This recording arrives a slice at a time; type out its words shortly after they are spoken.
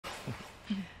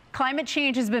climate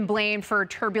change has been blamed for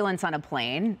turbulence on a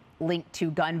plane, linked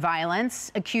to gun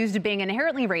violence, accused of being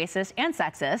inherently racist and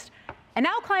sexist, and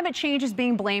now climate change is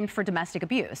being blamed for domestic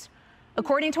abuse.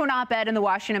 According to an op-ed in the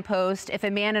Washington Post, if a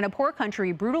man in a poor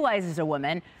country brutalizes a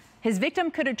woman, his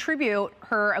victim could attribute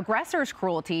her aggressor's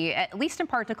cruelty, at least in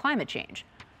part, to climate change.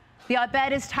 The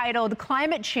op-ed is titled,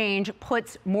 "Climate Change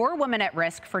Puts More Women at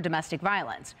Risk for Domestic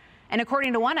Violence." And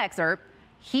according to one excerpt,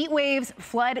 heat waves,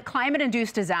 flood,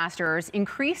 climate-induced disasters,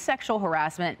 increased sexual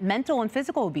harassment, mental and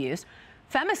physical abuse,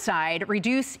 femicide,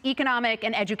 reduce economic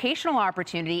and educational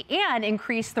opportunity, and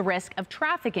increase the risk of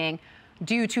trafficking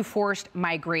due to forced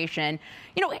migration.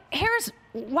 You know,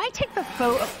 why take the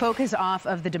focus off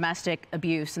of the domestic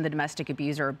abuse and the domestic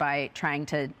abuser by trying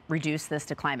to reduce this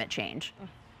to climate change?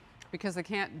 Because they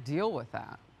can't deal with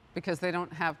that, because they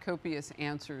don't have copious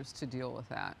answers to deal with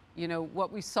that. You know,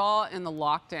 what we saw in the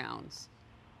lockdowns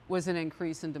was an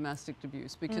increase in domestic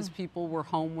abuse because people were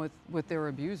home with their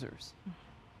abusers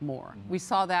more. We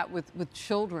saw that with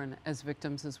children as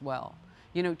victims as well.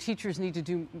 You know, teachers need to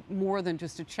do more than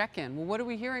just a check-in. Well, what are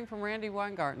we hearing from Randy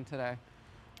Weingarten today?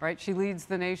 Right? She leads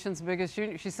the nation's biggest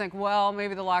union. She's saying, well,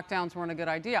 maybe the lockdowns weren't a good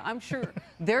idea. I'm sure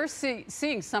they're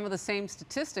seeing some of the same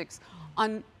statistics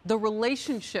on the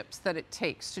relationships that it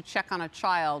takes to check on a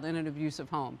child in an abusive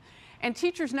home. And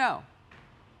teachers know.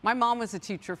 My mom was a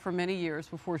teacher for many years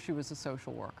before she was a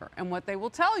social worker. And what they will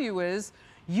tell you is,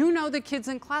 you know the kids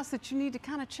in class that you need to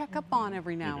kind of check up on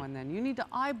every now and then. You need to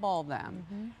eyeball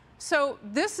them. So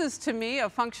this is, to me, a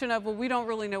function of, well, we don't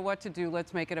really know what to do.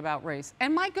 Let's make it about race.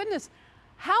 And my goodness,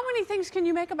 how many things can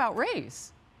you make about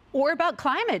race? Or about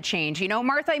climate change. You know,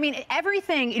 Martha, I mean,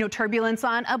 everything, you know, turbulence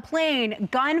on a plane,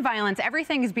 gun violence,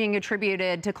 everything is being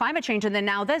attributed to climate change. And then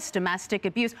now this domestic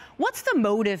abuse. What's the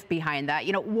motive behind that?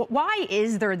 You know, why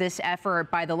is there this effort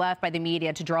by the left, by the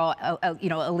media, to draw a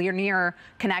linear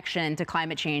connection to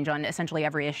climate change on essentially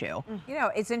every issue? You know,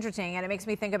 it's interesting, and it makes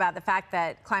me think about the fact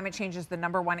that climate change is the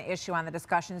 #1 issue on the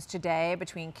discussions today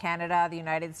between Canada, the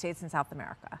United States, and South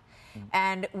America.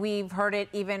 And we've heard it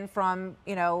even from,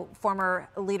 you know, former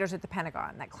leaders at the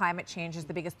Pentagon, that climate change is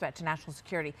the biggest threat to national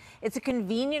security. It's a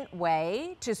convenient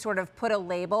way to sort of put a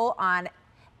label on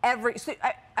every, so,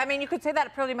 I mean, you could say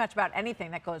that pretty much about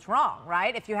anything that goes wrong,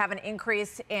 right? If you have an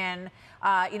increase in,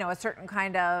 you know, a certain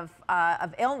kind of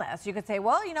illness, you could say,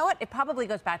 well, you know what, it probably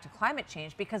goes back to climate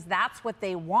change because that's what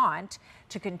they want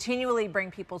to continually bring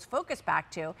people's focus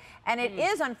back to. And it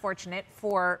is unfortunate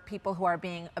for people who are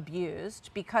being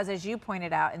abused because, as you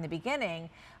pointed out in the beginning,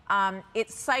 it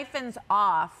siphons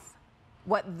off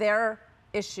what their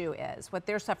issue is, what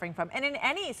they're suffering from. And in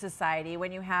any society,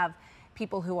 when you have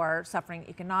people who are suffering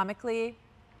economically,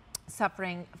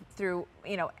 suffering through,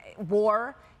 you know,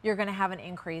 war, you're going to have an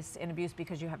increase in abuse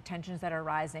because you have tensions that are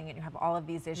rising and you have all of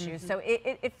these issues. So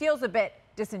it feels a bit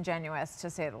disingenuous, to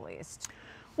say the least.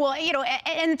 Well, you know,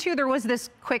 and too, there was this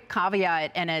quick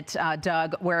caveat in it,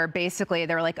 Doug, where basically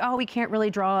they were like, oh, we can't really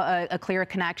draw a clear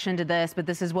connection to this, but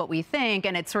this is what we think,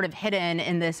 and it's sort of hidden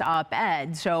in this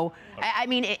op-ed. So, I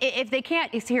mean, if they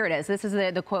can't, here it is. This is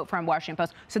the quote from Washington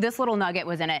Post. So this little nugget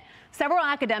was in it. Several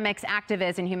academics,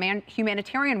 activists, and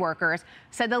humanitarian workers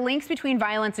said the links between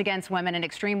violence against women and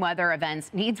extreme weather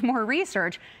events needs more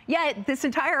research, yet this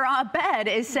entire op-ed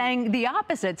is saying the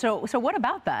opposite. So what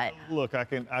about that? Look, I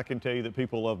can tell you that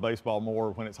people love baseball more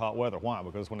when it's hot weather. Why?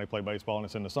 Because when they play baseball and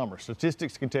it's in the summer.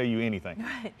 Statistics can tell you anything.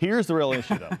 Here's the real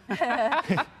issue,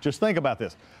 though. Just think about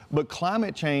this. But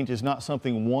climate change is not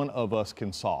something one of us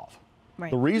can solve.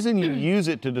 Right. The reason you use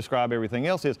it to describe everything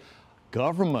else is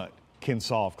government can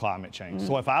solve climate change.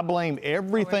 So if I blame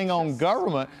everything on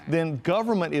government, then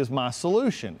government is my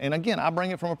solution. And again, I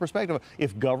bring it from a perspective of,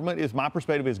 if government is, my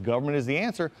perspective is government is the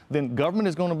answer, then government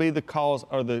is going to be the cause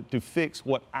or to fix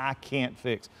what I can't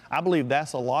fix. I believe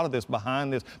that's a lot of this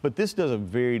behind this, but this does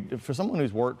for someone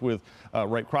who's worked with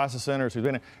rape crisis centers, who's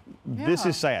been, this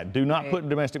is sad. Do not put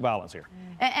domestic violence here.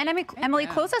 And I mean, Emily,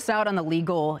 close us out on the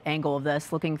legal angle of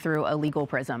this, looking through a legal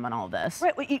prism on all of this.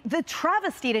 Right. The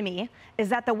travesty to me is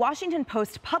that the Washington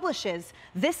Post publishes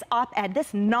this op-ed,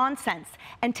 this nonsense,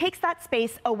 and takes that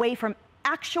space away from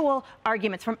actual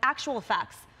arguments, from actual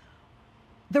facts.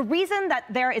 The reason that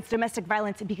there is domestic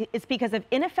violence is because of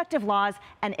ineffective laws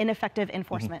and ineffective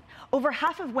enforcement. Over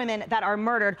half of women that are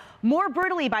murdered, more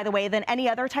brutally, by the way, than any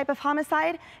other type of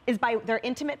homicide, is by their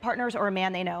intimate partners or a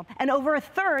man they know. And over a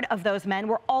third of those men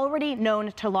were already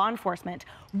known to law enforcement.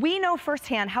 We know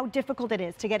firsthand how difficult it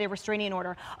is to get a restraining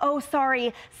order. Oh,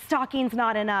 sorry, stalking's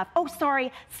not enough. Oh, sorry,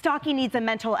 stalking needs a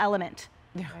mental element.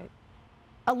 Right.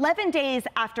 11 days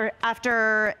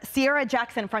after Sierra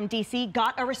Jackson from D.C.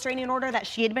 got a restraining order that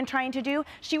she had been trying to do,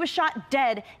 she was shot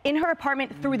dead in her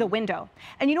apartment through the window.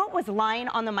 And you know what was lying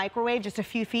on the microwave just a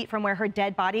few feet from where her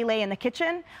dead body lay in the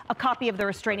kitchen? A copy of the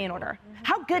restraining order.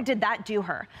 How good did that do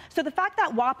her? So the fact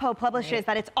that WAPO publishes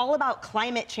that it's all about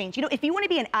climate change, you know, if you want to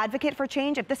be an advocate for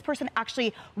change, if this person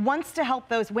actually wants to help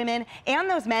those women and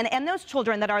those men and those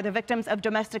children that are the victims of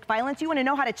domestic violence, you want to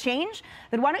know how to change,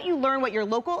 then why don't you learn what your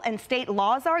local and state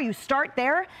laws are? You start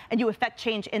there and you affect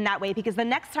change in that way, because the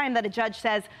next time that a judge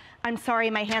says, I'm sorry,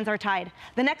 my hands are tied,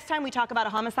 the next time we talk about a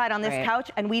homicide on this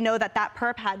couch and we know that that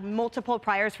perp had multiple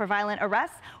priors for violent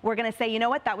arrests, we're going to say, you know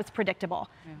what, that was predictable.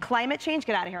 Climate change,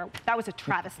 get out of here. That was a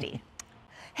travesty.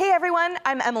 Hey everyone,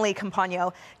 I'm Emily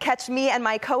Compagno. Catch me and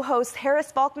my co-hosts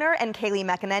Harris Faulkner and Kaylee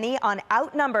McEnany on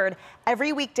Outnumbered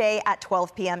every weekday at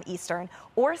 12 p.m. Eastern,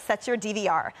 or set your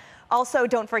DVR. Also,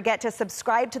 don't forget to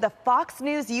subscribe to the Fox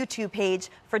News YouTube page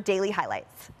for daily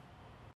highlights.